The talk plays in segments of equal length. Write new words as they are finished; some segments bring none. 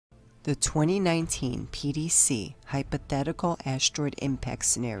The 2019 PDC Hypothetical Asteroid Impact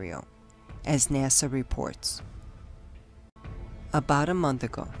Scenario, as NASA reports. About a month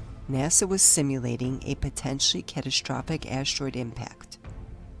ago, NASA was simulating a potentially catastrophic asteroid impact.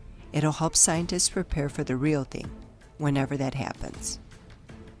 It'll help scientists prepare for the real thing, whenever that happens.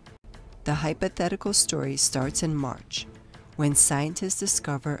 The hypothetical story starts in March, when scientists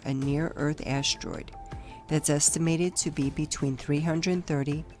discover a near-Earth asteroid that's estimated to be between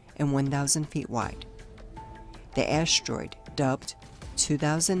 330 and 1,000 feet wide. The asteroid, dubbed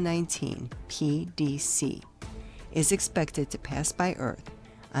 2019 PDC, is expected to pass by Earth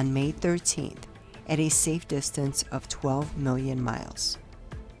on May 13th at a safe distance of 12 million miles.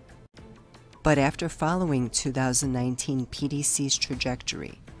 But after following 2019 PDC's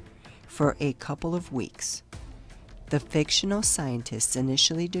trajectory for a couple of weeks, the fictional scientists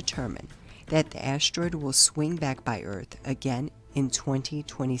initially determined that the asteroid will swing back by Earth again in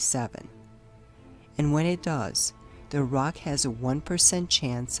 2027. And when it does, the rock has a 1%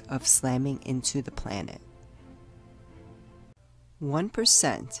 chance of slamming into the planet.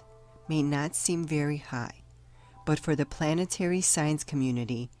 1% may not seem very high, but for the planetary science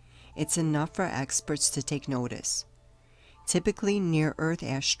community, it's enough for experts to take notice. Typically, near-Earth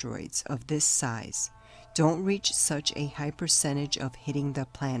asteroids of this size don't reach such a high percentage of hitting the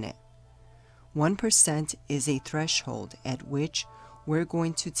planet. 1% is a threshold at which we're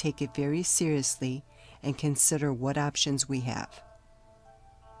going to take it very seriously and consider what options we have.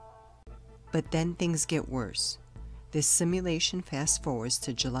 But then things get worse. This simulation fast forwards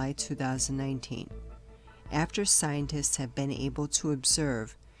to July 2019, after scientists have been able to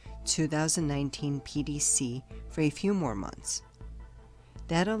observe 2019 PDC for a few more months.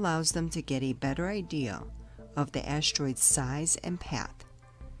 That allows them to get a better idea of the asteroid's size and path.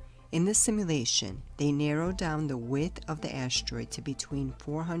 In the simulation, they narrowed down the width of the asteroid to between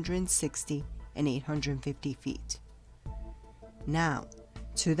 460 and 850 feet. Now,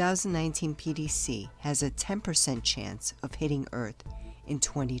 2019 PDC has a 10% chance of hitting Earth in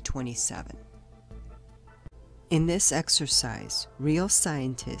 2027. In this exercise, real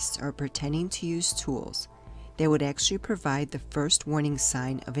scientists are pretending to use tools that would actually provide the first warning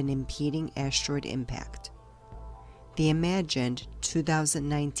sign of an impending asteroid impact. The imagined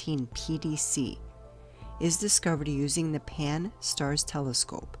 2019 PDC is discovered using the Pan-STARRS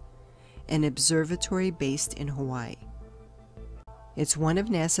telescope, an observatory based in Hawaii. It's one of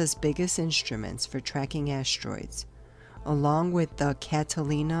NASA's biggest instruments for tracking asteroids, along with the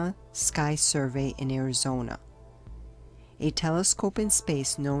Catalina Sky Survey in Arizona. A telescope in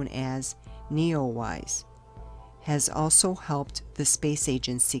space known as NEOWISE has also helped the space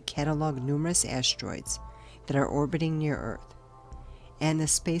agency catalog numerous asteroids that are orbiting near Earth, and the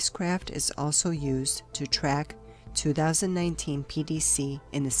spacecraft is also used to track 2019 PDC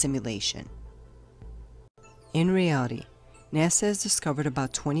in the simulation. In reality, NASA has discovered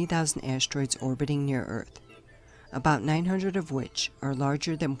about 20,000 asteroids orbiting near Earth, about 900 of which are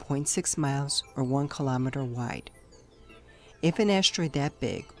larger than 0.6 miles or 1 kilometer wide. If an asteroid that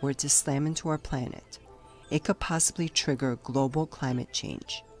big were to slam into our planet, it could possibly trigger global climate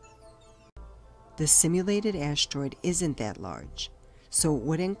change. The simulated asteroid isn't that large, so it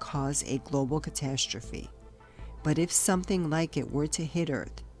wouldn't cause a global catastrophe. But if something like it were to hit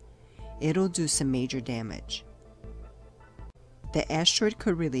Earth, it'll do some major damage. The asteroid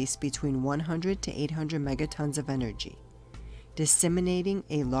could release between 100 to 800 megatons of energy, disseminating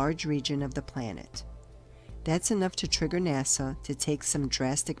a large region of the planet. That's enough to trigger NASA to take some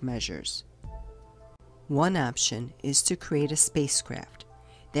drastic measures. One option is to create a spacecraft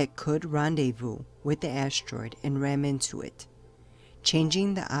that could rendezvous with the asteroid and ram into it,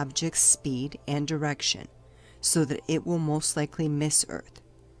 changing the object's speed and direction so that it will most likely miss Earth.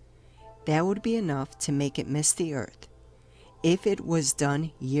 That would be enough to make it miss the Earth if it was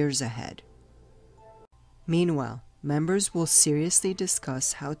done years ahead. Meanwhile, members will seriously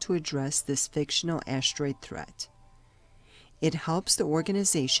discuss how to address this fictional asteroid threat. It helps the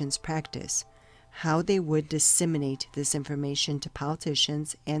organizations practice how they would disseminate this information to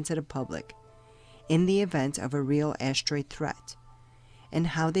politicians and to the public in the event of a real asteroid threat, and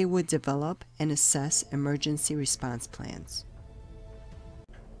how they would develop and assess emergency response plans.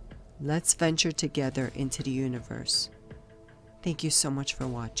 Let's venture together into the universe. Thank you so much for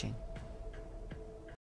watching.